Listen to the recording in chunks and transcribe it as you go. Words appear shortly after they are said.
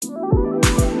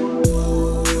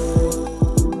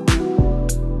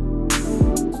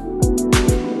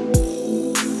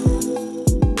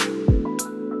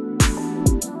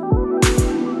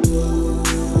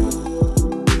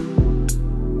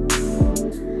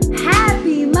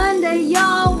Day,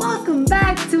 y'all. Welcome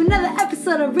back to another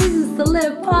episode of Reasons to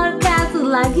Live podcast with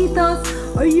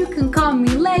Laguitos, or you can call me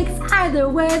Lakes. Either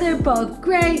way, they're both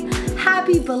great.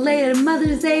 Happy belated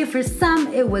Mother's Day. For some,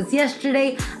 it was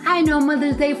yesterday. I know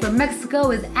Mother's Day for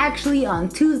Mexico is actually on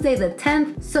Tuesday the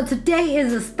 10th. So today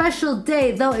is a special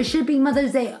day, though it should be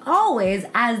Mother's Day always,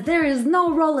 as there is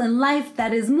no role in life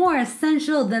that is more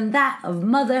essential than that of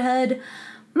motherhood.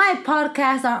 My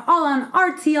podcasts are all on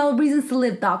R.T.L,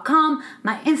 reasonstolive.com.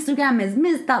 My Instagram is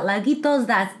ms.laguitos,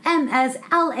 that's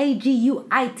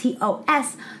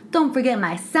MSLAGUITOS. Don't forget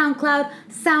my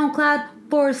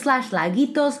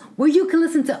SoundCloud.com/Laguitos, where you can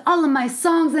listen to all of my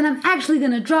songs, and I'm actually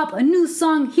gonna drop a new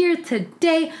song here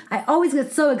today. I always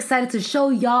get so excited to show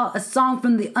y'all a song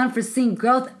from the Unforeseen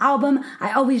Growth album.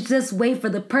 I always just wait for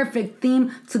the perfect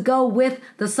theme to go with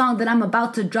the song that I'm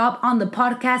about to drop on the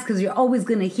podcast, because you're always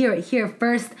gonna hear it here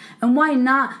first. And why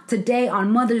not today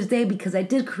on Mother's Day, because I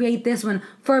did create this one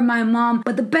for my mom.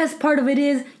 But the best part of it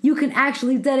is you can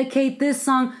actually dedicate this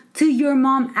song to your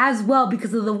mom as well,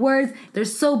 because of the words. They're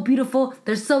so beautiful,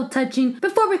 they're so touching.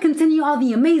 Before we continue all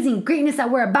the amazing greatness that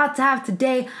we're about to have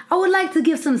today, I would like to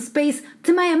give some space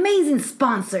to my amazing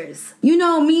sponsors. You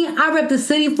know me, I rep the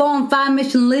city 415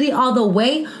 Mission Liddy all the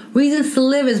way. Reasons to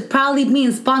Live is proudly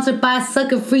being sponsored by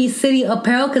Sucker Free City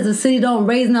Apparel, because the city don't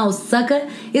raise no sucker.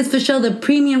 It's for sure the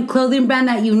premium clothing brand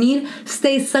that you need.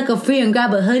 Stay sucker free and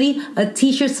grab a hoodie, a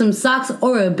t-shirt, some socks,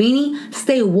 or a beanie.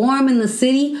 Stay warm in the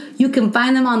city. You can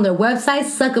find them on their website,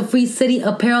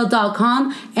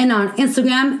 suckerfreecityapparel.com, and on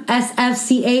Instagram,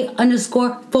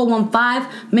 SFCA_415.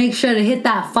 Make sure to hit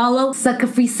that follow. Sucker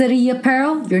Free City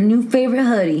Apparel, your new favorite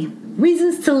hoodie.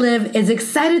 Reasons to Live is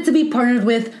excited to be partnered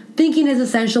with Thinking is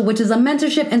Essential, which is a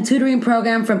mentorship and tutoring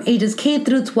program from ages K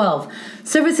through 12.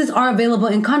 Services are available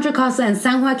in Contra Costa and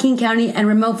San Joaquin County and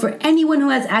remote for anyone who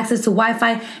has access to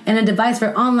Wi-Fi and a device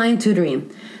for online tutoring.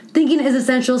 Thinking is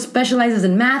Essential specializes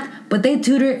in math, but they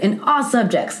tutor in all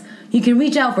subjects. You can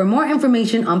reach out for more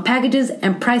information on packages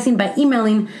and pricing by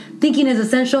emailing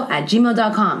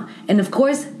thinkingIsessential@gmail.com. And of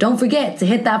course, don't forget to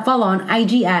hit that follow on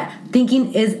IG at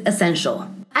Thinking is Essential.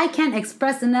 I can't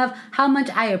express enough how much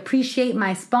I appreciate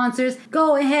my sponsors.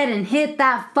 Go ahead and hit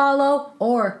that follow,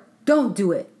 or don't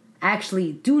do it.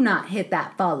 Actually, do not hit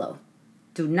that follow.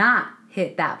 Do not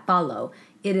hit that follow.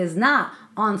 It is not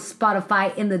on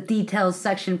Spotify in the details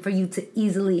section for you to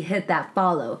easily hit that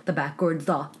follow. The backwards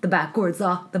law, the backwards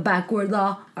law, the backwards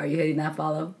law. Are you hitting that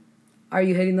follow? Are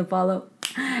you hitting the follow?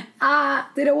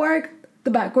 Did it work?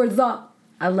 The backwards law.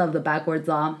 I love the backwards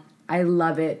law. I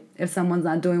love it. If someone's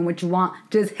not doing what you want,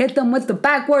 just hit them with the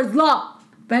backwards law.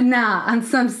 But nah, on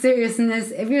some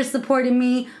seriousness, if you're supporting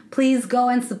me, please go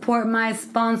and support my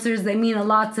sponsors. They mean a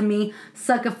lot to me.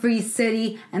 Sucker Free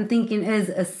City and Thinking is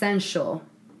Essential.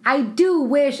 I do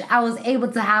wish I was able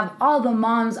to have all the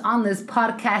moms on this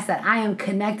podcast that I am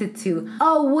connected to.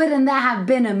 Oh, wouldn't that have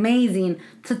been amazing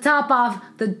to top off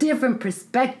the different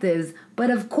perspectives?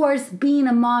 But of course, being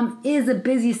a mom is a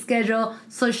busy schedule.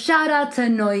 So shout out to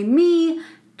Noemi,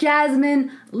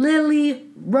 Jasmine, Lily,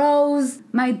 Rose,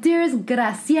 my dearest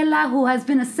Graciela, who has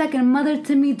been a second mother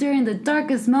to me during the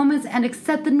darkest moments and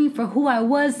accepted me for who I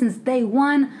was since day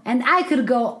one. And I could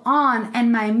go on.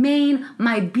 And my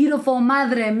beautiful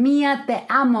madre mía, te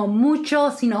amo mucho.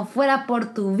 Si no fuera por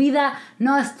tu vida,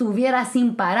 no estuviera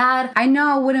sin parar. I know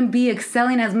I wouldn't be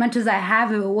excelling as much as I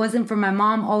have if it wasn't for my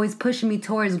mom always pushing me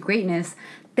towards greatness.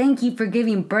 Thank you for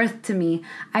giving birth to me.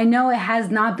 I know it has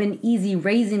not been easy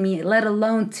raising me, let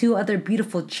alone 2 other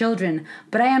beautiful children.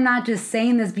 But I am not just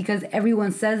saying this because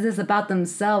everyone says this about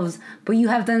themselves, but you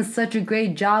have done such a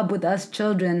great job with us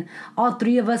children. All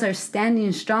 3 of us are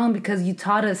standing strong because you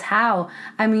taught us how.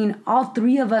 I mean, all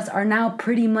 3 of us are now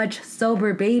pretty much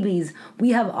sober babies. We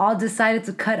have all decided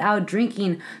to cut out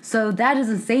drinking, so that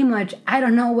doesn't say much. I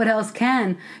don't know what else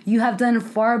can. You have done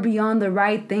far beyond the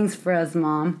right things for us,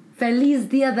 Mom. Feliz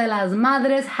Dia de las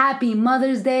Madres. Happy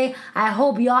Mother's Day. I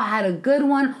hope y'all had a good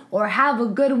one or have a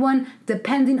good one,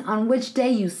 depending on which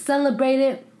day you celebrate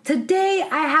it. Today,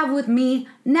 I have with me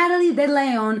Natalie De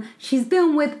Leon. She's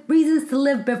been with Reasons to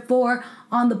Live before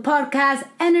on the podcast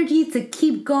Energy to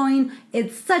Keep Going.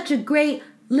 It's such a great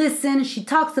listen. She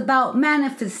talks about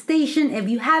manifestation. If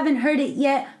you haven't heard it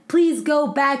yet, please go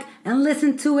back and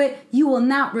listen to it. You will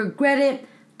not regret it.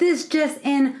 This just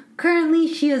in. Currently,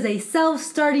 she is a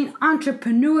self-starting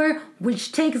entrepreneur,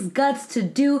 which takes guts to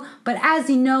do, but as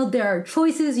you know, there are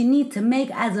choices you need to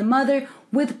make as a mother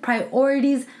with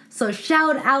priorities. So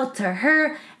shout out to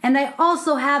her. And I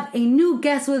also have a new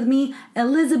guest with me,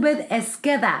 Elizabeth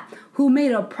Esqueda, who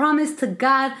made a promise to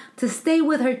God to stay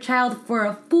with her child for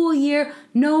a full year,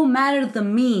 no matter the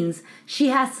means. She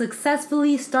has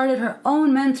successfully started her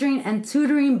own mentoring and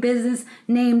tutoring business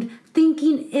named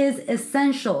Thinking is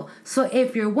Essential. So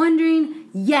if you're wondering,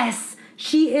 yes,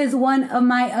 she is one of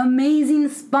my amazing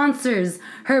sponsors.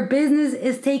 Her business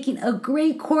is taking a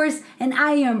great course and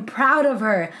I am proud of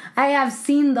her. I have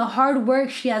seen the hard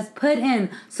work she has put in,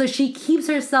 so she keeps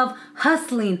herself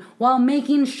hustling while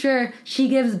making sure she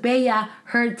gives Bella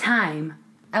her time.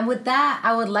 And with that,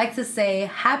 I would like to say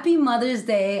Happy Mother's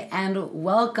Day and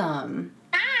welcome.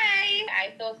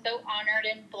 I feel so honored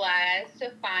and blessed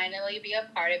to finally be a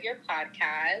part of your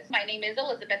podcast. My name is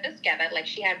Elizabeth Esqueda, like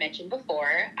she had mentioned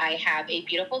before. I have a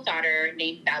beautiful daughter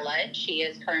named Bella, and she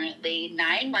is currently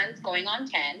 9 months going on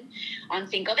 10 on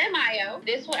Cinco de Mayo.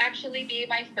 This will actually be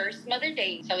my first Mother's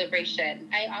Day celebration.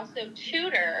 I also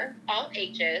tutor all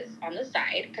ages on the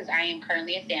side because I am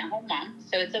currently a stay-at-home mom,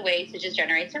 so it's a way to just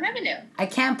generate some revenue. I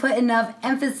can't put enough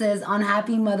emphasis on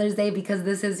Happy Mother's Day because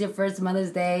this is your first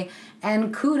Mother's Day.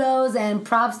 And kudos and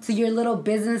props to your little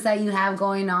business that you have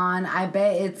going on. I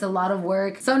bet it's a lot of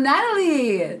work. So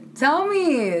Natalie, tell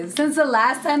me, since the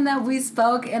last time that we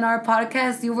spoke in our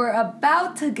podcast, you were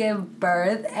about to give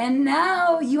birth, and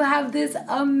now you have this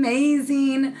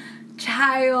amazing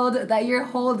child that you're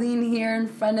holding here in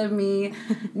front of me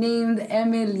named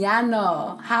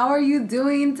Emiliano. How are you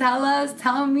doing?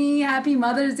 Tell me. Happy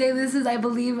Mother's Day. This is, I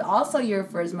believe, also your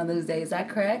first Mother's Day. Is that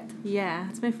correct? Yeah,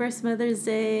 it's my first Mother's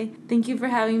Day. Thank you for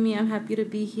having me. I'm happy to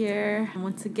be here.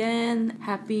 Once again,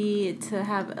 happy to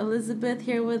have Elizabeth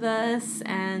here with us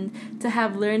and to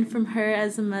have learned from her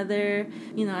as a mother.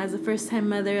 You know, as a first-time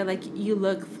mother, like, you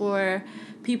look for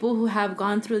people who have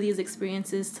gone through these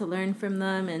experiences to learn from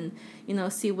them and, you know,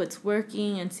 see what's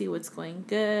working and see what's going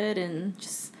good and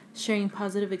just sharing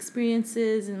positive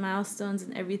experiences and milestones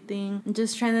and everything. And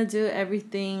just trying to do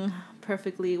everything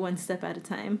perfectly one step at a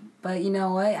time. But you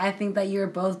know what? I think that you're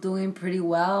both doing pretty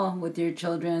well with your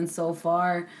children so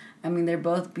far. I mean, they're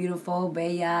both beautiful.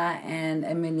 Bella and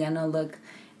Emiliano look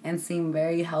and seem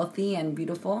very healthy and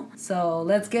beautiful. So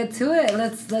let's get to it.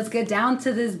 Let's get down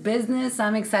to this business.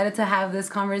 I'm excited to have this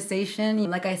conversation.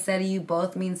 Like I said, you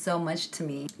both mean so much to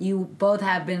me. You both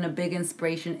have been a big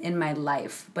inspiration in my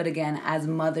life. But again, as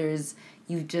mothers,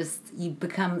 you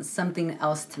become something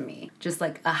else to me, just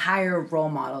like a higher role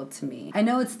model to me. I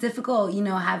know it's difficult,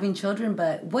 having children,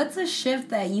 but what's a shift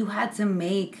that you had to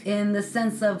make in the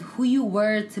sense of who you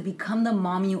were to become the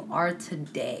mom you are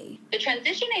today? The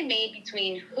transition I made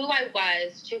between who I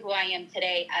was to who I am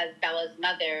today as Bella's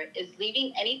mother is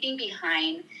leaving anything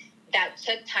behind that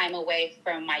took time away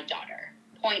from my daughter.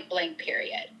 Point blank,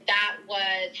 period. That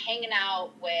was hanging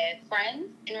out with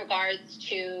friends in regards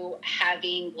to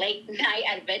having late night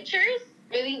adventures,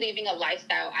 really leaving a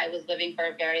lifestyle I was living for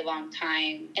a very long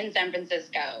time in San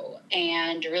Francisco,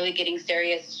 and really getting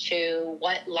serious to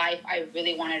what life I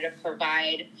really wanted to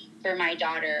provide for my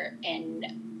daughter, and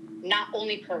not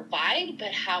only provide,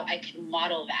 but how I could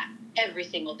model that every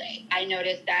single day. I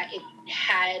noticed that it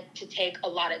had to take a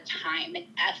lot of time and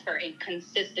effort and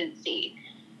consistency.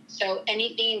 So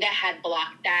anything that had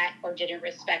blocked that or didn't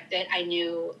respect it, I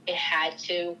knew it had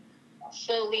to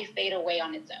slowly fade away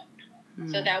on its own.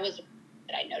 So that was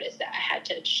that I noticed that I had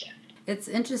to shift. It's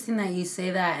interesting that you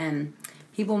say that, and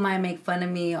people might make fun of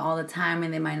me all the time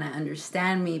and they might not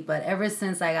understand me, but ever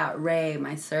since I got Ray,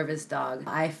 my service dog,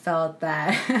 I felt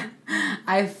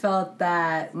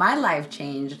that my life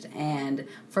changed, and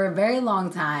for a very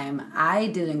long time I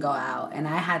didn't go out and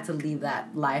I had to leave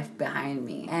that life behind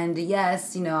me. And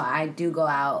yes, I do go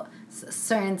out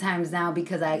certain times now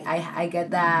because I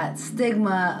get that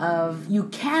stigma of you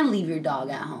can leave your dog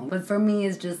at home, but for me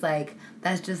it's just like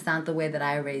that's just not the way that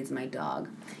I raise my dog.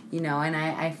 And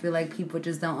I feel like people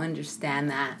just don't understand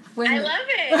that. I love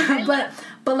it.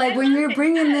 But like when you're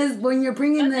bringing this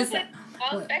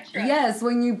yes,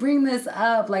 when you bring this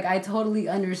up, like I totally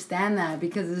understand that,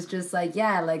 because it's just like,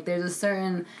 like there's a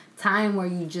certain time where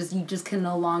you just can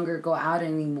no longer go out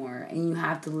anymore, and you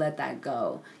have to let that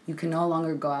go. You can no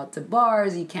longer go out to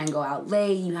bars, you can't go out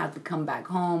late, you have to come back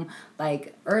home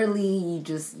like early. You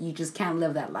just can't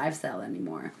live that lifestyle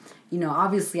anymore.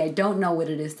 Obviously I don't know what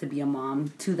it is to be a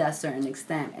mom to that certain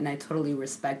extent, and I totally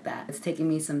respect that. It's taken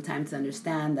me some time to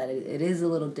understand that it is a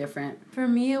little different. For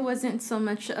me, it wasn't so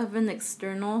much of an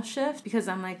external shift because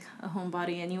I'm like a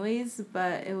homebody anyways,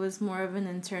 but it was more of an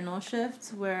internal shift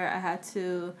where I had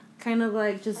to kind of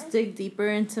like just dig deeper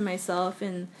into myself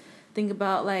and think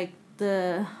about like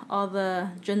all the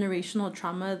generational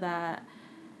trauma that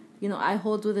I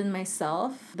hold within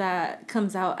myself that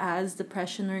comes out as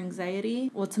depression or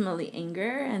anxiety, ultimately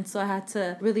anger. And so I had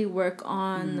to really work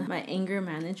on my anger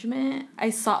management.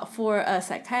 I sought for a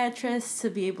psychiatrist to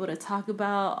be able to talk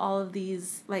about all of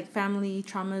these like family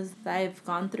traumas that I've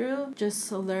gone through, just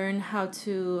to learn how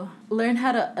to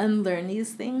unlearn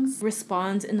these things,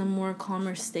 respond in a more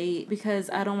calmer state, because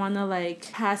I don't want to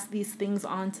like pass these things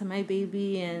on to my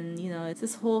baby. And it's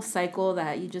this whole cycle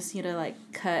that you just need to like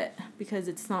cut, because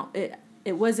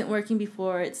it wasn't working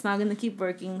before, it's not going to keep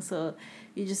working. So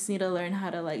you just need to learn how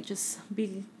to like just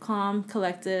be calm,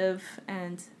 collective,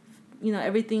 and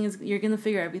you're going to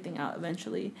figure everything out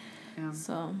eventually. Yeah.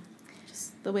 So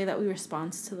just the way that we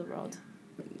respond to the world.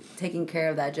 Taking care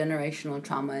of that generational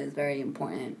trauma is very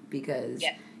important, because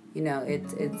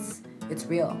it's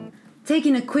real.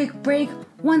 Taking a quick break.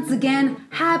 Once again,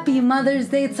 happy Mother's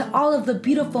Day to all of the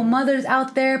beautiful mothers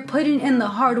out there putting in the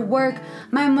hard work.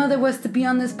 My mother was to be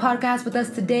on this podcast with us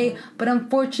today, but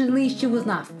unfortunately she was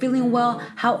not feeling well.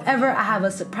 However, I have a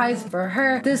surprise for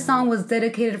her. This song was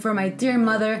dedicated for my dear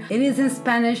mother. It is in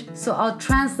Spanish, so I'll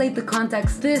translate the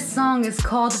context. This song is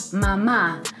called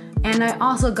Mama, and I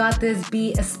also got this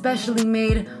beat especially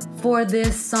made for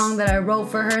this song that I wrote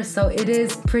for her, so it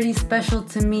is pretty special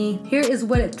to me. Here is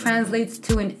what it translates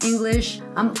to in English.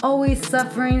 I'm always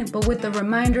suffering, but with the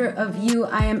reminder of you,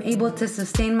 I am able to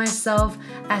sustain myself.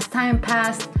 As time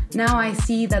passed, now I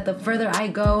see that the further I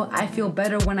go, I feel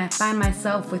better when I find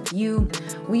myself with you.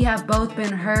 We have both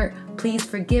been hurt. Please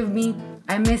forgive me.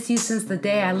 I miss you since the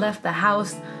day I left the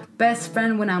house. Best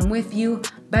friend when I'm with you,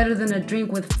 better than a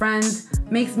drink with friends.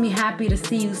 Makes me happy to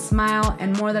see you smile,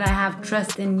 and more that I have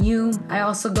trust in you. I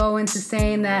also go into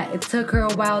saying that it took her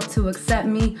a while to accept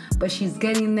me, but she's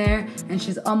getting there, and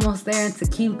she's almost there, and to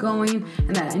keep going.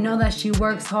 And that I know that she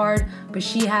works hard, but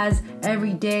she has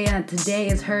every day, and that today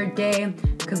is her day,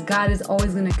 because God is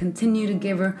always going to continue to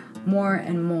give her more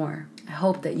and more. I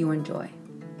hope that you enjoy.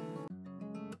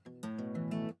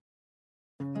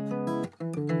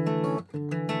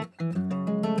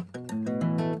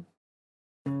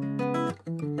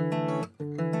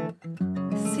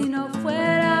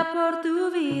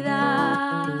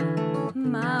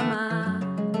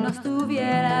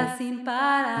 Sin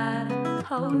parar,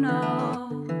 oh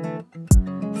no.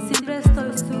 Siempre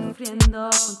estoy sufriendo,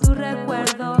 con tu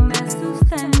recuerdo me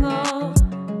sostengo.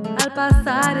 Al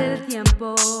pasar el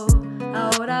tiempo,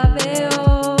 ahora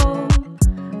veo,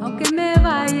 aunque me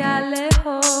vaya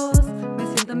lejos, me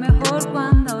siento mejor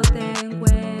cuando te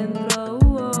encuentro.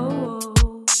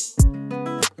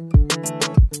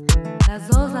 Las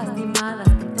dos lastimadas,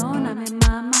 perdóname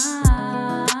mamá.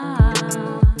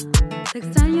 Te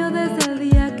extraño desde el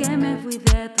día que me fui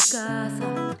de tu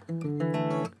casa.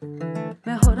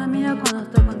 Mejor amiga cuando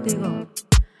estoy contigo,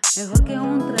 mejor que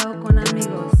un trago con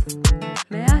amigos.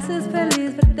 Me haces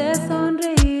feliz verte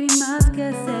sonreír, y más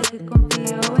que sé que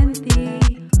confío en ti,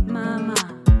 mamá.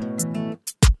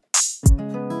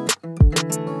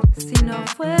 Si no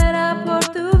fuera por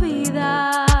tu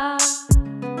vida,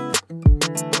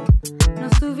 no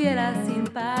estuviera sin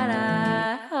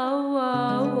parar.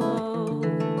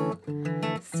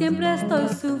 Siempre estoy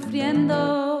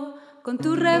sufriendo, con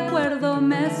tu recuerdo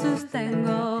me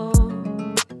sostengo.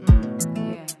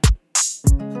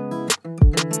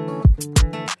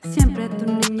 Siempre tu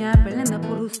niña peleando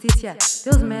por justicia.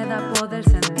 Dios me da poder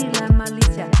sentir la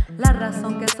malicia, la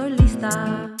razón que soy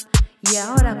lista. Y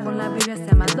ahora con la Biblia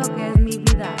sé más lo que es mi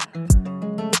vida.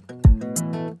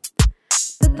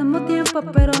 Te tomó tiempo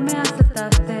pero me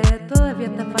aceptaste, todavía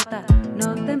te falta.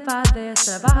 No te enfades,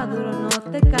 trabaja duro, no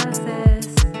te canses.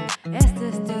 Este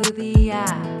es tu día,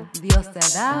 Dios te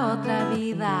da otra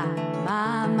vida,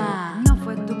 mamá. No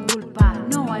fue tu culpa,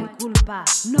 no hay culpa.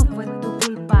 No fue tu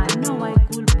culpa, no hay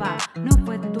culpa. No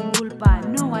fue tu culpa,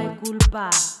 no hay culpa.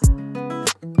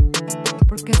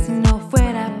 Porque si no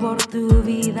fuera por tu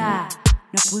vida,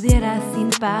 no pudieras sin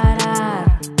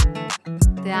parar.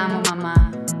 Te amo,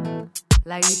 mamá.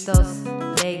 Laguitos,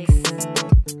 legs.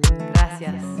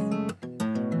 Gracias.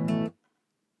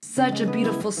 Such a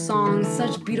beautiful song,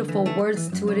 such beautiful words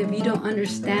to it. If you don't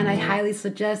understand, I highly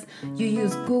suggest you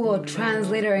use Google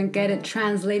Translator and get it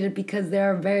translated, because they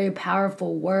are very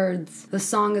powerful words. The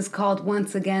song is called,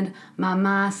 once again,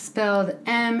 Mama, spelled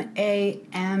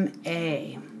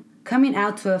M-A-M-A. Coming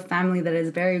out to a family that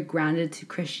is very grounded to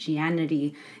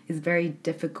Christianity is very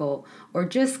difficult, or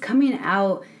just coming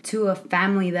out to a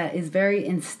family that is very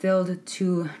instilled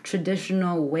to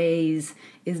traditional ways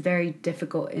is very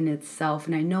difficult in itself.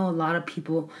 And I know a lot of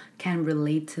people can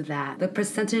relate to that. The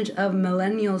percentage of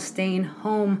millennials staying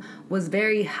home was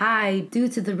very high due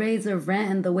to the raise of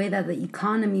rent and the way that the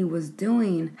economy was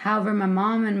doing. However, my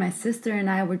mom and my sister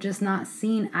and I were just not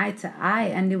seeing eye to eye,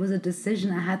 and it was a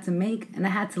decision I had to make, and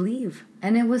I had to leave.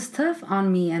 And it was tough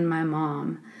on me and my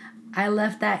mom. I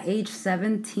left at age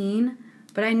 17,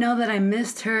 but I know that I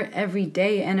missed her every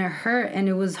day, and it hurt, and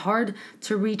it was hard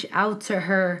to reach out to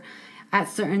her at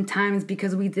certain times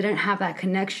because we didn't have that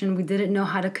connection. We didn't know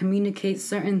how to communicate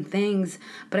certain things.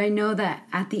 But I know that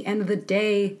at the end of the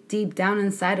day, deep down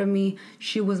inside of me,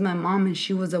 she was my mom, and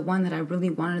she was the one that I really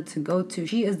wanted to go to.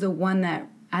 She is the one that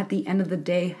at the end of the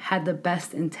day had the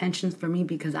best intentions for me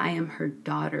because I am her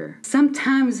daughter.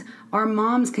 Sometimes our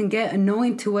moms can get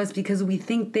annoying to us because we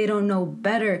think they don't know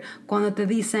better. Cuando te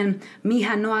dicen,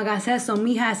 mija, no hagas eso,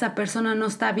 mija, esa persona no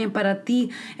está bien para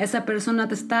ti, esa persona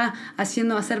te está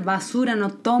haciendo hacer basura, no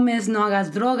tomes, no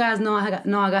hagas drogas,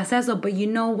 no hagas eso. But you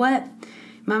know what?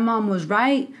 My mom was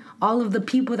right. All of the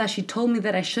people that she told me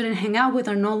that I shouldn't hang out with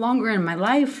are no longer in my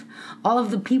life. All of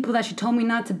the people that she told me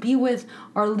not to be with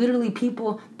are literally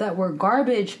people that were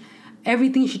garbage.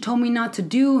 Everything she told me not to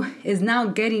do is now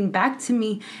getting back to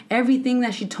me. Everything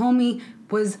that she told me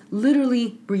was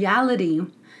literally reality.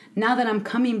 Now that I'm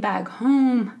coming back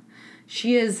home,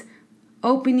 she is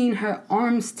opening her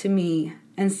arms to me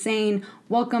and saying,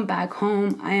 welcome back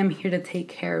home. I am here to take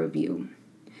care of you.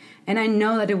 And I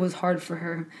know that it was hard for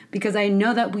her because I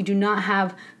know that we do not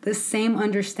have the same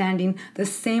understanding, the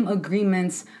same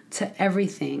agreements to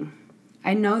everything.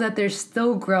 I know that there's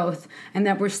still growth and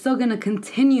that we're still going to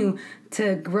continue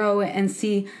to grow and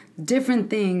see different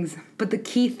things. But the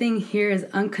key thing here is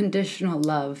unconditional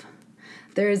love.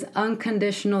 There is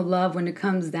unconditional love when it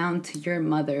comes down to your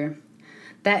mother.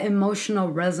 That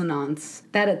emotional resonance,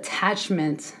 that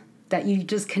attachment that you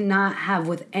just cannot have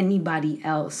with anybody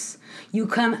else. You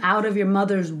come out of your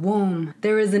mother's womb.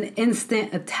 There is an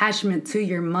instant attachment to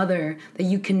your mother that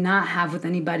you cannot have with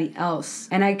anybody else.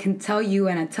 And I can tell you,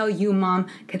 and I tell you, Mom,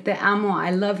 que te amo.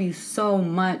 I love you so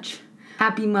much.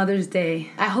 Happy Mother's Day.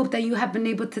 I hope that you have been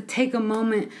able to take a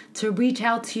moment to reach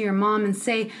out to your mom and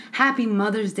say, Happy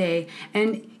Mother's Day.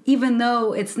 And even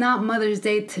though it's not Mother's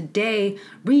Day today,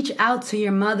 reach out to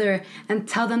your mother and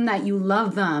tell them that you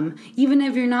love them. Even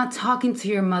if you're not talking to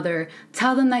your mother,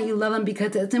 tell them that you love them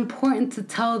because it's important to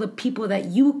tell the people that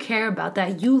you care about,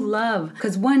 that you love.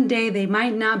 Because one day they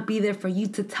might not be there for you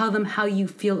to tell them how you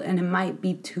feel, and it might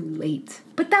be too late.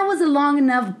 But that was a long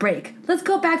enough break. Let's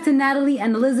go back to Natalie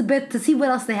and Elizabeth to see what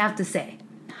else they have to say.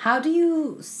 How do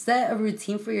you set a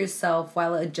routine for yourself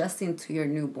while adjusting to your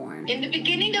newborn? In the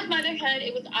beginning of motherhood,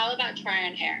 it was all about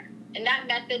trial and error. And that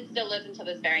method still lives until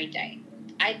this very day.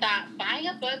 I thought buying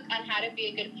a book on how to be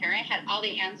a good parent had all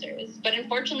the answers, but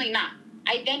unfortunately not.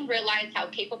 I then realized how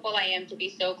capable I am to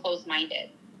be so close-minded.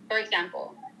 For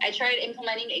example, I tried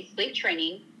implementing a sleep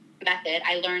training method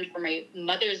I learned from my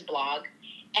mother's blog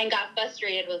and got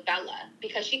frustrated with Bella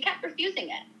because she kept refusing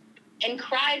it, and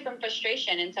cried from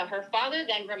frustration until her father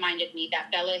then reminded me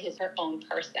that Bella is her own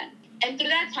person. And through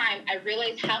that time, I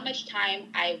realized how much time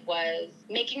I was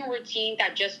making a routine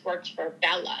that just worked for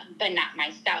Bella, but not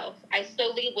myself. I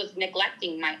slowly was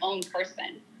neglecting my own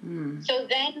person. So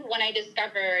then when I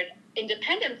discovered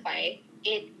independent play,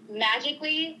 it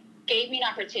magically gave me an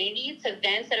opportunity to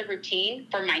then set a routine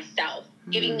for myself,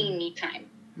 giving me me time.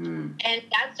 And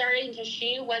that started until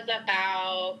she was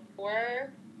about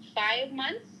 4-5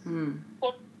 months.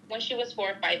 When she was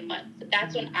 4 or 5 months,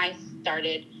 that's when I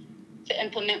started to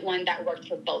implement one that worked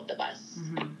for both of us.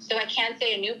 So I can't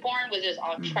say a newborn was just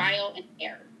all trial and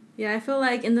error. Yeah, I feel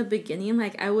like in the beginning,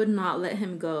 like, I would not let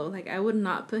him go. Like, I would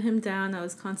not put him down. I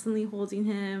was constantly holding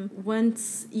him.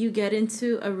 Once you get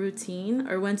into a routine,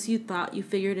 or once you thought you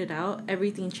figured it out,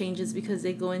 everything changes because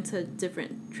they go into a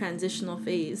different transitional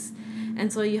phase.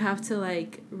 And so you have to,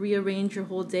 like, rearrange your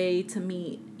whole day to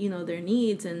meet, you know, their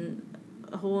needs and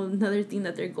a whole another thing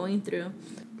that they're going through.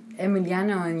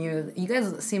 Emiliano and you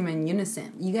guys seem in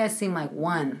unison. You guys seem like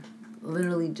one.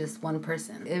 Literally just one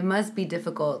person. It must be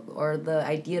difficult, or the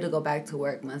idea to go back to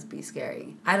work must be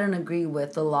scary. I don't agree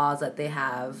with the laws that they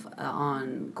have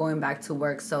on going back to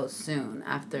work so soon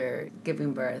after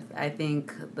giving birth. I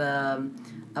think the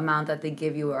amount that they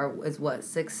give you is what,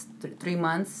 3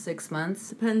 months, 6 months?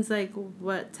 Depends, like,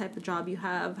 what type of job you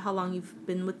have, how long you've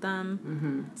been with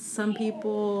them. Some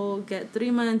people get 3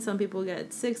 months, some people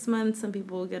get 6 months, some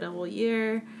people get a whole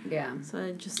year. Yeah. So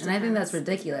it just depends. And I think that's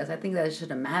ridiculous. I think that it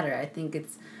shouldn't matter. I think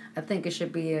it's I think it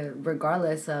should be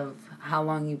regardless of how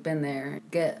long you've been there,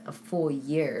 get a full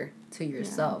year to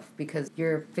yourself because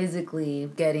you're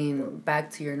physically getting back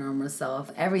to your normal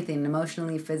self. Everything,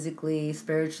 emotionally, physically,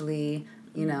 spiritually,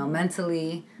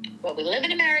 mentally. Well, we live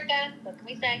in America. What can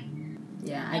we say?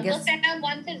 Yeah, I guess.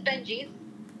 One says Benji's.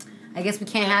 I guess we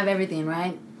can't have everything,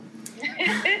 right?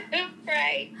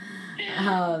 Right.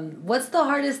 What's the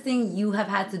hardest thing you have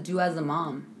had to do as a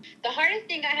mom? The hardest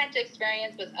thing I had to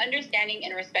experience was understanding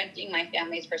and respecting my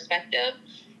family's perspective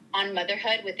on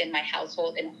motherhood within my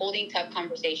household and holding tough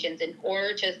conversations in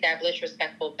order to establish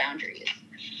respectful boundaries.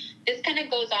 This kind of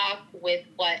goes off with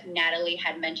what Natalie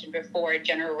had mentioned before,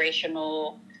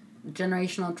 generational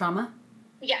trauma?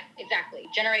 Yeah, exactly.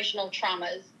 Generational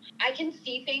traumas. I can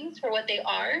see things for what they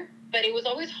are, but it was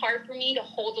always hard for me to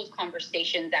hold those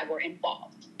conversations that were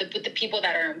involved, with the people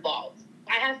that are involved.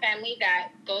 I have family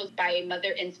that goes by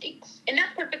mother instincts, and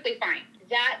that's perfectly fine.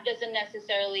 That doesn't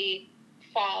necessarily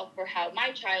fall for how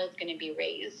my child's going to be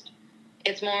raised.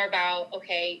 It's more about,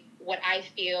 okay, what I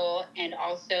feel and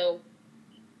also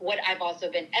what I've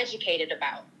also been educated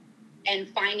about and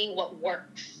finding what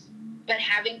works. But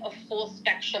having a full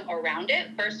spectrum around it,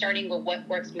 first starting with what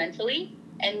works mentally,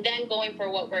 and then going for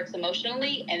what works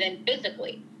emotionally, and then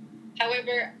physically.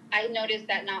 However, I noticed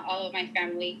that not all of my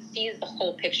family sees the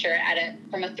whole picture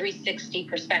from a 360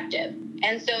 perspective.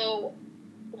 And so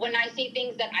when I see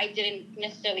things that I didn't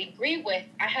necessarily agree with,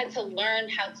 I had to learn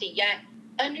how to yet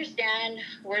understand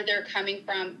where they're coming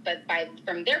from, but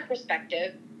from their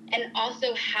perspective, and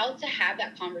also how to have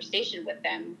that conversation with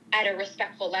them at a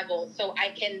respectful level so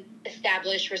I can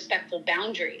establish respectful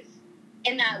boundaries.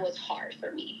 And that was hard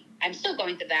for me. I'm still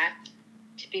going through that,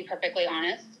 to be perfectly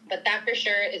honest. But that for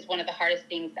sure is one of the hardest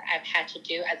things that I've had to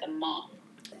do as a mom.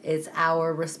 It's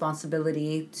our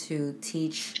responsibility to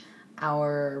teach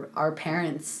our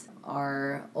parents,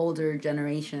 our older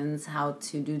generations, how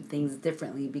to do things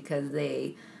differently because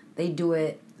they do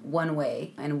it one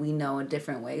way and we know a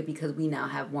different way because we now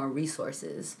have more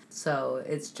resources. So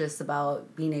it's just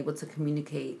about being able to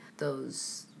communicate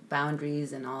those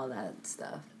boundaries and all that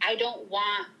stuff. I don't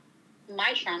want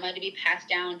my trauma to be passed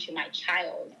down to my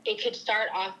child. It could start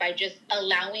off by just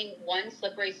allowing one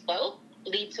slippery slope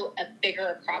lead to a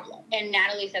bigger problem. And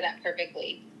Natalie said that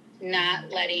perfectly. Not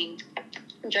letting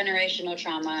generational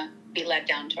trauma be let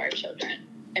down to our children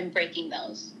and breaking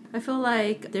those. I feel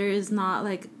like there is not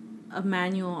like a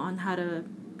manual on how to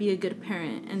be a good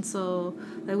parent. And so,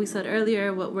 like we said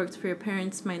earlier, what works for your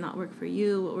parents might not work for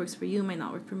you. What works for you might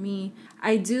not work for me.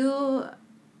 I do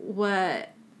what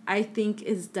I think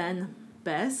is done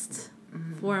best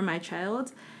for my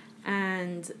child.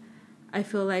 And I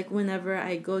feel like whenever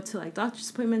I go to like doctor's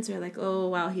appointments, they're like, oh,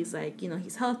 wow, he's like,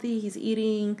 he's healthy, he's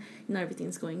eating,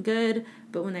 everything's going good.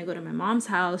 But when I go to my mom's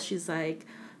house, she's like,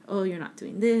 oh, you're not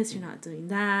doing this, you're not doing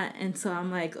that. And so I'm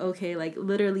like, okay, like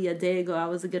literally a day ago, I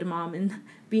was a good mom, and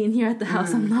being here at the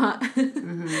house, I'm not.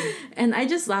 And I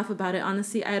just laugh about it.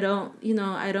 Honestly, I don't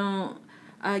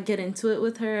get into it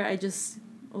with her. I just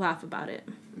laugh about it.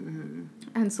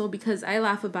 And so because I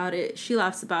laugh about it, she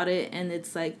laughs about it, and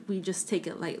it's like we just take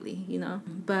it lightly,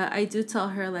 But I do tell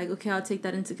her, like, okay, I'll take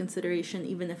that into consideration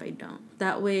even if I don't.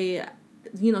 That way,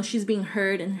 she's being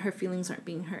heard and her feelings aren't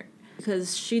being hurt.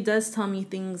 Because she does tell me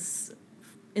things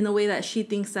in a way that she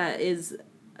thinks that is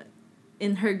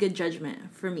in her good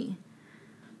judgment for me.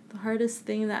 The hardest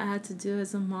thing that I had to do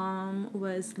as a mom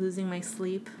was losing my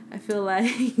sleep. I feel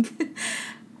like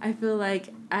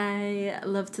I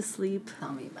love to sleep.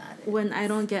 Tell me about it. When I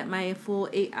don't get my full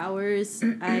 8 hours,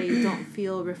 I don't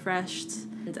feel refreshed.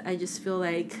 And I just feel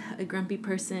like a grumpy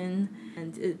person.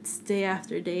 And it's day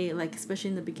after day, like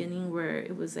especially in the beginning where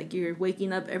it was like you're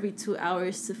waking up every 2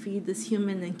 hours to feed this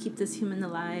human and keep this human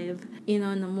alive. In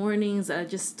the mornings, I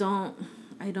don't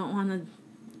want to,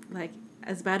 like,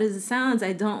 as bad as it sounds,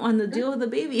 I don't want to deal with a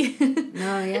baby.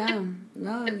 No.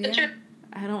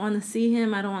 I don't want to see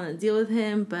him. I don't want to deal with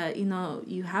him. But,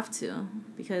 you have to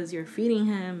because you're feeding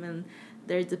him and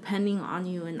they're depending on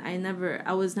you. And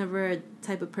I was never a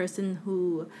type of person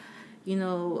who,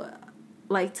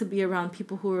 like to be around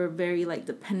people who are very, like,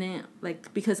 dependent,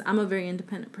 like, because I'm a very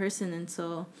independent person. And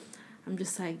so I'm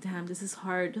just like, damn, this is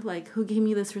hard. Like, who gave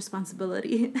me this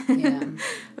responsibility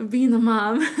of being a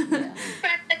mom? Yeah.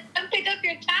 Come pick up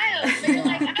your child. So you're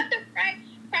like, I'm the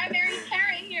primary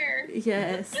parent here.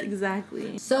 Yes,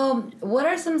 exactly. So what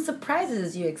are some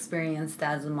surprises you experienced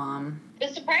as a mom? The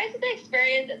surprises I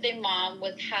experienced as a mom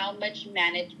was how much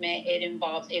management it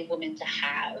involves a woman to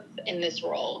have in this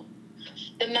role.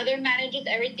 The mother manages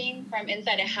everything from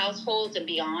inside a household and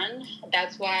beyond.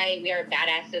 That's why we are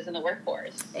badasses in the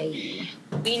workforce. Hey.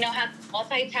 We know how to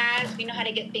multitask. We know how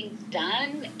to get things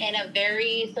done in a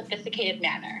very sophisticated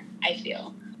manner, I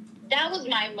feel. That was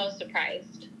my most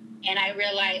surprised. And I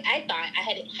realized, I thought I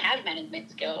hadn't have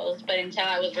management skills, but until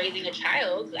I was raising a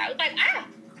child, I was like,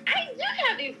 I do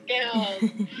have these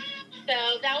skills. So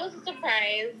that was a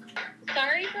surprise.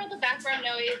 Sorry for the background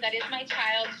noise. That is my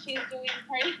child. She's doing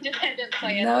her independent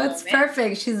play. No, it's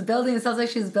perfect. She's building. It sounds like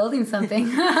she's building something.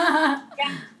 Yeah,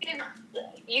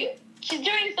 she's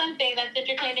doing something that's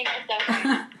entertaining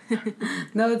herself.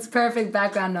 No, it's perfect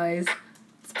background noise.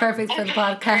 It's perfect for the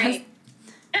podcast.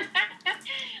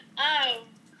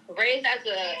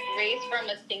 Raised from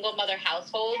a single mother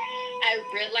household, I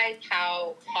realized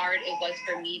how hard it was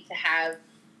for me to have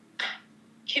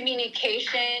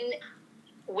communication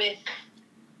with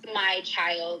my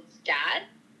child's dad,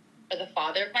 or the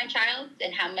father of my child,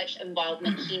 and how much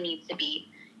involvement he needs to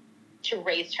be to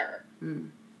raise her.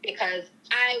 Because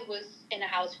I was in a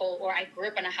household, or I grew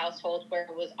up in a household where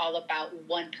it was all about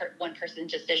one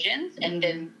person's decisions, and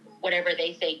then whatever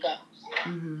they say goes.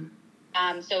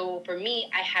 So for me,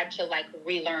 I had to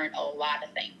relearn a lot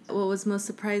of things. What was most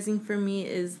surprising for me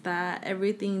is that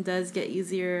everything does get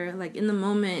easier. Like in the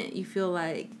moment, you feel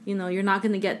like, you're not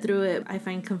going to get through it. I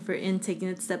find comfort in taking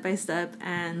it step by step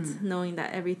and knowing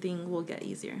that everything will get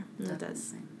easier. And it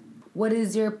does. What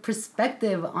is your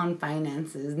perspective on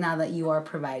finances now that you are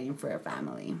providing for a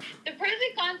family? The pros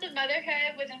and cons of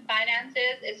motherhood within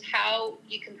finances is how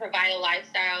you can provide a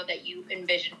lifestyle that you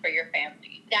envision for your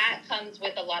family. That comes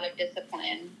with a lot of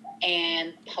discipline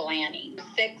and planning.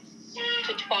 6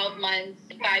 to 12 months,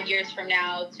 5 years from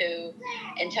now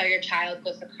until your child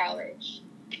goes to college.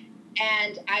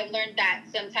 And I've learned that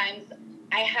sometimes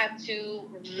I have to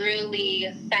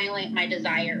really silence my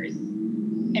desires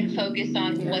and focus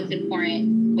on what's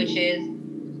important, which is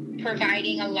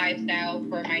providing a lifestyle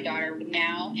for my daughter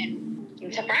now and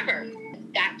to forever.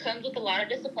 That comes with a lot of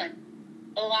discipline.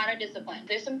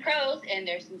 There's some pros and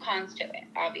there's some cons to it,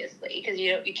 obviously, because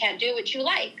you can't do what you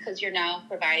like because you're now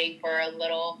providing for a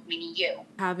little mini you.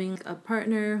 Having a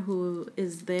partner who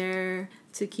is there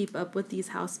to keep up with these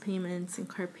house payments and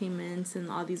car payments and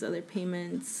all these other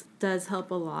payments does help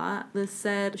a lot. Liz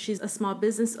said she's a small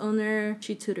business owner.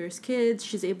 She tutors kids.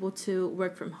 She's able to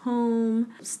work from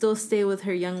home, still stay with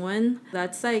her young one.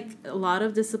 That's a lot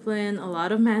of discipline, a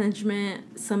lot of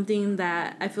management, something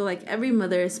that I feel like every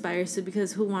mother aspires to,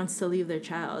 because who wants to leave their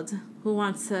child? Who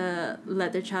wants to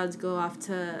let their child go off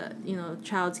to,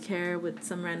 child's care with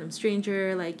some random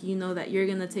stranger? That you're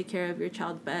going to take care of your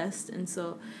child best. And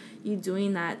so you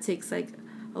doing that takes a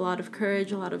lot of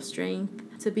courage, a lot of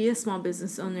strength. To be a small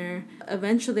business owner,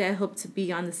 eventually I hope to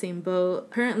be on the same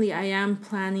boat. Currently, I am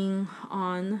planning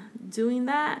on doing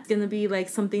that. It's going to be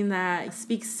something that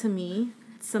speaks to me,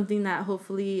 something that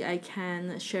hopefully I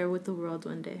can share with the world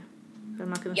one day. But I'm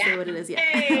not going to say what it is yet.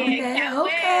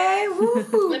 Okay.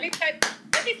 Woo. Let me tell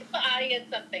the audience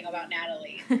something about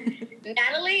Natalie.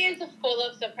 Natalie is full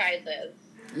of surprises.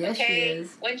 Yes, she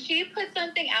is. When she puts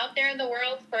something out there in the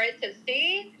world for it to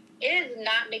see, it is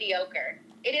not mediocre.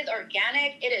 It is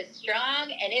organic, it is strong,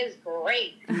 and it is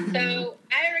great. So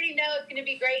I already know it's going to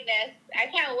be greatness. I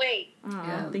can't wait.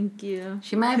 Oh, thank you.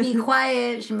 She might be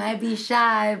quiet, she might be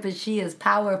shy, but she is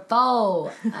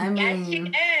powerful. Yes, she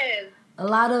is. A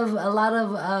lot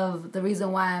of the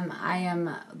reason why I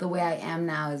am the way I am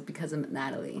now is because of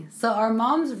Natalie. So are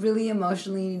moms really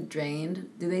emotionally drained?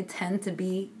 Do they tend to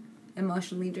be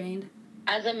emotionally drained?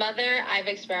 As a mother, I've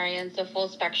experienced a full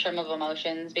spectrum of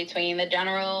emotions between the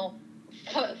general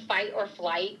fight or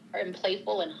flight and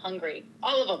playful and hungry.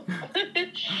 All of them.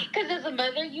 Because as a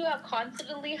mother, you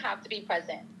constantly have to be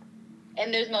present.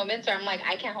 And there's moments where I'm like,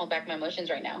 I can't hold back my emotions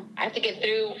right now. I have to get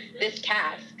through this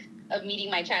task of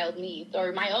meeting my child's needs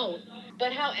or my own.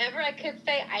 But however, I could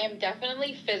say I am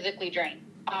definitely physically drained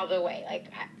all the way.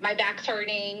 My back's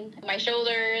hurting, my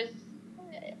shoulders.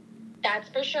 That's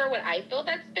for sure what I feel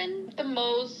that's been the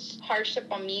most hardship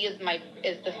on me is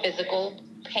the physical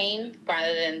pain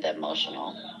rather than the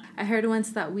emotional. I heard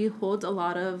once that we hold a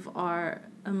lot of our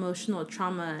emotional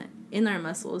trauma in our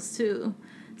muscles too.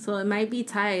 So it might be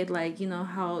tied,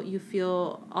 how you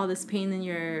feel all this pain in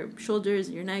your shoulders,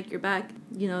 your neck, your back.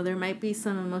 There might be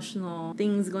some emotional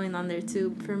things going on there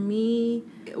too. For me,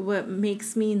 what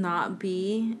makes me not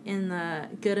be in a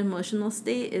good emotional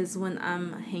state is when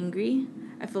I'm hangry.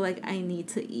 I feel like I need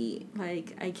to eat.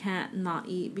 I can't not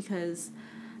eat because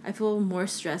I feel more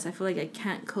stressed. I feel like I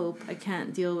can't cope. I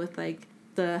can't deal with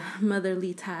the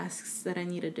motherly tasks that I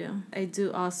need to do. I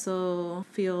do also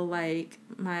feel like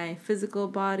my physical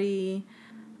body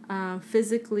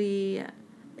Physically,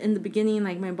 in the beginning,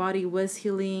 like, my body was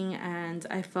healing, and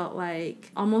I felt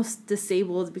like almost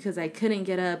disabled because I couldn't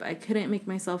get up. I couldn't make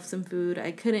myself some food.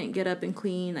 I couldn't get up and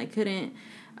clean. I couldn't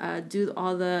do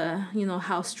all the,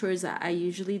 house chores that I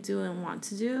usually do and want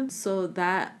to do. So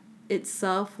that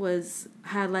itself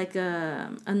had like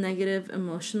a negative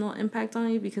emotional impact on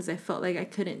me because I felt like I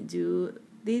couldn't do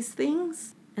these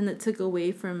things, and it took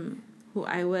away from who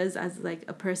I was as like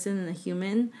a person and a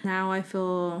human. Now I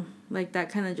feel like that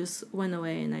kind of just went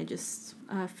away, and I just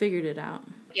figured it out.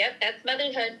 Yep, that's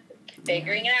motherhood.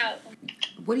 Figuring it out.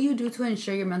 What do you do to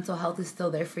ensure your mental health is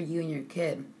still there for you and your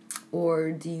kid?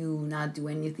 Or do you not do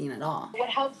anything at all? What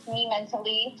helps me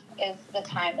mentally is the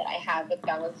time that I have with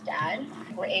Bella's dad.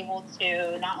 We're able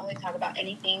to not only talk about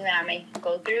anything that I may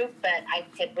go through, but I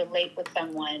could relate with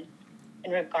someone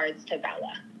in regards to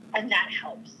Bella. And that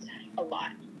helps a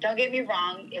lot. Don't get me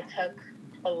wrong, it took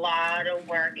a lot of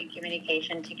work and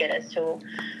communication to get us to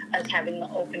us having an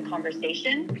open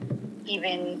conversation,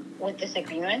 even with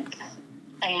disagreements.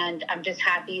 And I'm just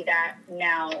happy that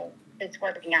now it's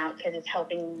working out because it's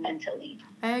helping mentally.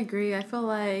 I agree. I feel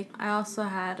like I also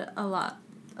had a lot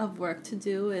of work to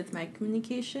do with my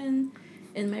communication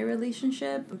in my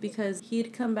relationship because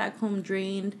he'd come back home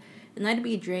drained, and I'd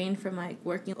be drained from like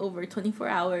working over 24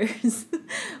 hours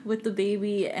with the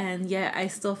baby, and yet I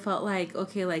still felt like,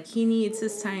 okay, like he needs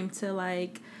his time to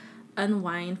like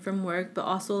unwind from work, but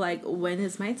also like when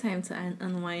is my time to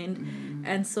unwind? Mm-hmm.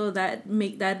 And so that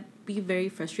be very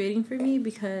frustrating for me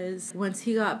because once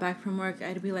he got back from work,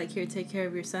 I'd be like, here, take care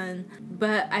of your son.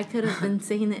 But I could have been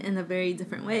saying it in a very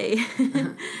different way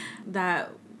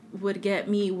that would get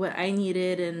me what I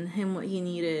needed and him what he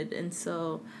needed. And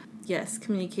so yes,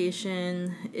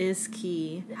 communication is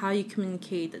key. How you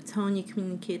communicate, the tone you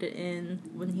communicate it in.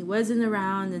 When he wasn't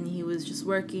around and he was just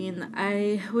working,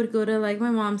 I would go to like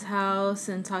my mom's house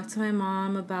and talk to my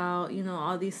mom about,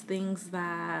 all these things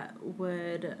that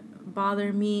would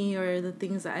bother me or the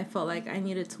things that I felt like I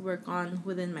needed to work on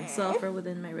within myself or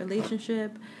within my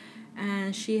relationship.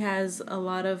 And she has a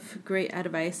lot of great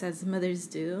advice, as mothers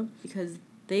do, because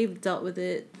they've dealt with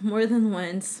it more than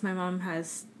once. My mom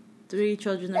has 3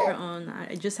 children of her own.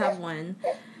 I just have one.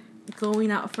 Going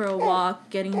out for a walk,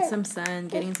 getting some sun,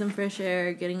 getting some fresh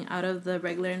air, getting out of the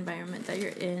regular environment that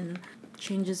you're in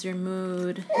changes your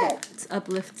mood. It's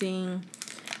uplifting.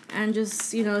 And just,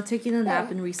 taking a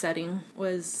nap and resetting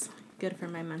was good for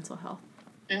my mental health.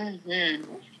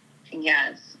 Mm-hmm.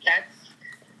 Yes,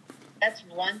 that's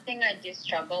one thing I do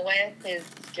struggle with is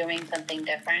doing something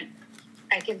different.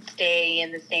 I can stay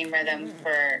in the same rhythm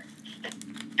for,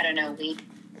 a week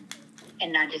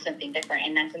and not do something different.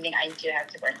 And that's something I do have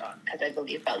to work on because I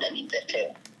believe Bella needs it too.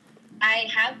 I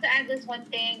have to add this one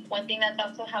thing. One thing that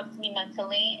also helps me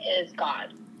mentally is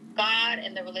God. God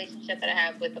and the relationship that I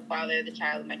have with the father, the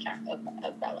child, and my child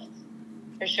of Bella's.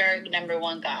 For sure, number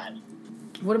one, God.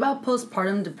 What about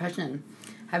postpartum depression?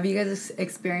 Have you guys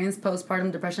experienced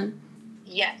postpartum depression?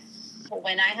 Yes.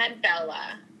 When I had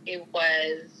Bella, it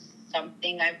was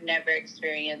something I've never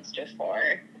experienced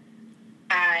before.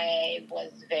 I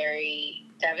was very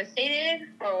devastated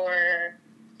for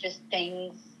just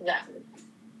things that,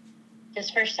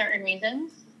 just for certain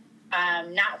reasons.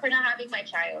 Not for not having my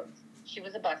child. She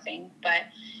was a blessing, but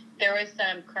there was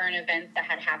some current events that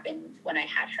had happened when I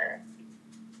had her.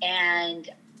 And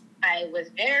I was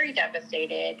very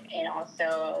devastated, and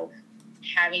also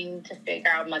having to figure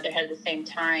out motherhood at the same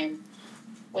time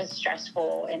was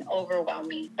stressful and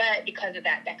overwhelming. But because of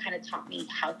that kind of taught me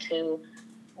how to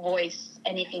voice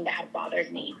anything that had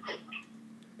bothered me.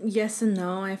 Yes and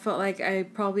no. I felt like I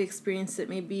probably experienced it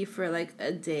maybe for like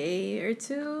a day or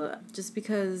two just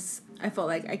because I felt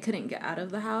like I couldn't get out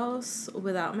of the house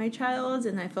without my child,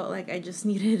 and I felt like I just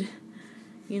needed,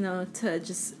 to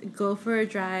just go for a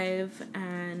drive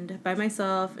and by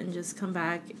myself and just come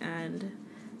back, and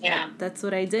that's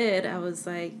what I did. I was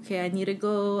like, okay, I need to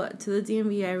go to the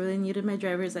DMV. I really needed my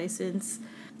driver's license.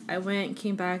 I went,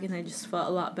 came back, and I just felt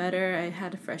a lot better. I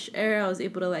had fresh air. I was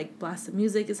able to like blast the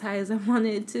music as high as I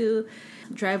wanted to,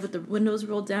 drive with the windows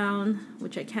rolled down,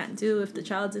 which I can't do if the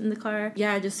child's in the car.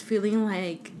 Yeah, just feeling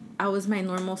like I was my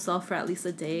normal self for at least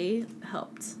a day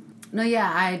helped. No,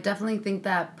 yeah, I definitely think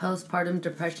that postpartum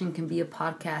depression can be a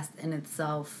podcast in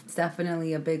itself. It's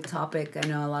definitely a big topic. I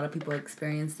know a lot of people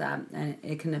experience that, and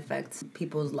it can affect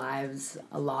people's lives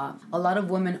a lot. A lot of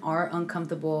women are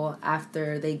uncomfortable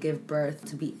after they give birth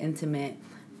to be intimate,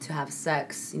 to have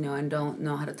sex, and don't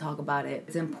know how to talk about it.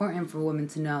 It's important for women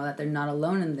to know that they're not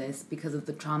alone in this because of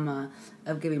the trauma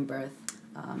of giving birth.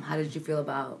 How did you feel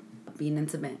about being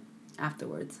intimate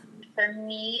afterwards? For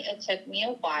me, it took me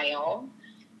a while.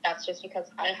 That's just because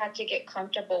I had to get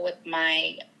comfortable with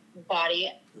my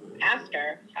body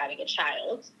after having a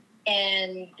child.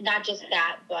 And not just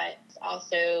that, but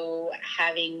also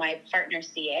having my partner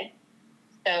see it.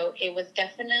 So it was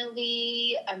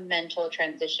definitely a mental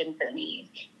transition for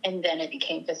me. And then it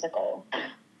became physical.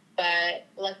 But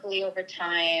luckily over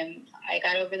time, I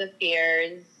got over the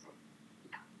fears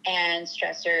and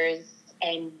stressors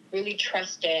and really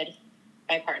trusted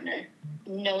my partner.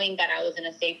 Knowing that I was in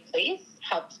a safe place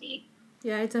helped me.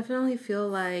 Yeah, I definitely feel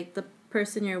like the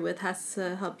person you're with has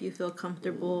to help you feel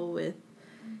comfortable with,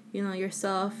 you know,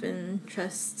 yourself, and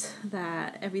trust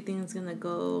that everything's gonna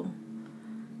go,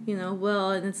 you know,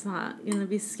 well, and it's not gonna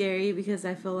be scary. Because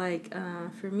I feel like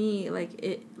for me,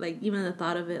 even the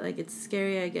thought of it, like, it's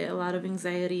scary. I get a lot of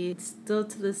anxiety. Still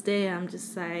to this day, I'm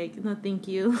just like, no, thank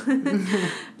you.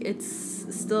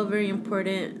 It's still very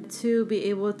important to be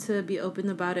able to be open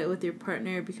about it with your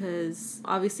partner, because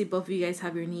obviously both of you guys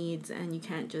have your needs, and you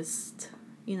can't just,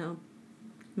 you know,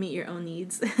 meet your own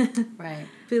needs. Right.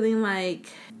 Feeling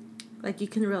like you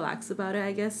can relax about it,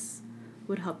 I guess,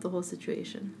 would help the whole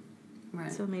situation.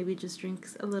 Right. So maybe just drink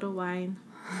a little wine.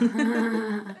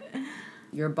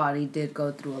 Your body did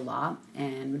go through a lot,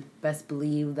 and best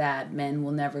believe that men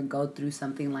will never go through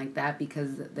something like that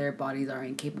because their bodies are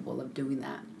incapable of doing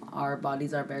that. Our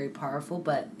bodies are very powerful,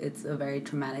 but it's a very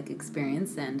traumatic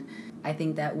experience, and I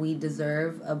think that we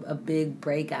deserve a big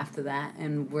break after that,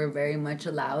 and we're very much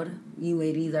allowed. You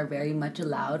ladies are very much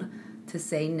allowed to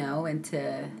say no and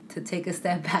to take a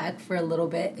step back for a little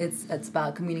bit. It's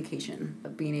about communication,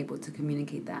 being able to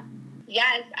communicate that.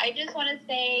 Yes, I just want to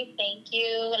say thank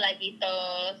you,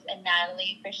 Laguitos and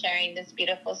Natalie, for sharing this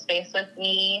beautiful space with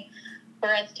me,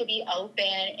 for us to be open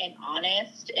and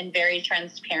honest and very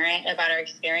transparent about our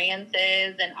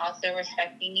experiences, and also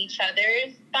respecting each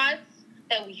other's thoughts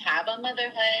that we have on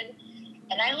motherhood.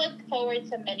 And I look forward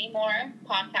to many more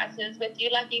podcasts with you,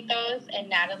 Laguitos and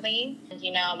Natalie. And,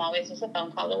 you know, I'm always just a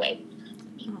phone call away.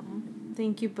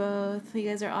 Thank you both. You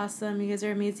guys are awesome. You guys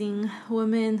are amazing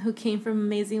women who came from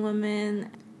amazing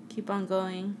women. Keep on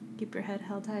going. Keep your head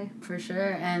held high. For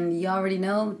sure. And you already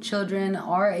know, children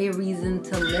are a reason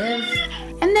to live.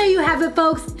 And there you have it,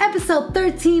 folks. Episode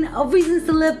 13 of Reasons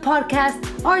to Live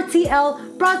podcast, R.T.L,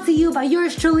 brought to you by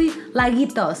yours truly,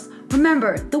 Laguitos.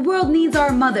 Remember, the world needs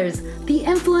our mothers. The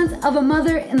influence of a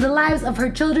mother in the lives of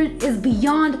her children is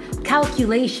beyond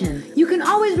calculation. You can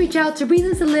always reach out to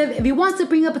Reasons to Live if you want to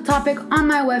bring up a topic on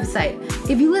my website.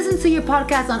 If you listen to your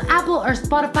podcast on Apple or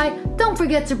Spotify, don't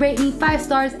forget to rate me 5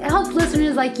 stars. It helps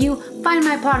listeners like you find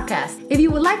my podcast. If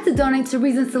you would like to donate to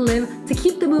Reasons to Live to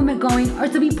keep the movement going, or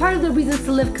to be part of the Reasons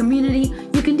to Live community,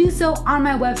 you can do so on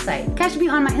my website. Catch me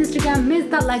on my Instagram,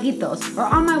 Ms.Laguitos, or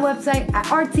on my website at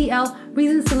RTL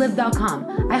reasons to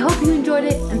live.com. I hope you enjoyed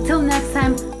it. Until next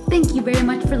time, thank you very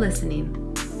much for listening.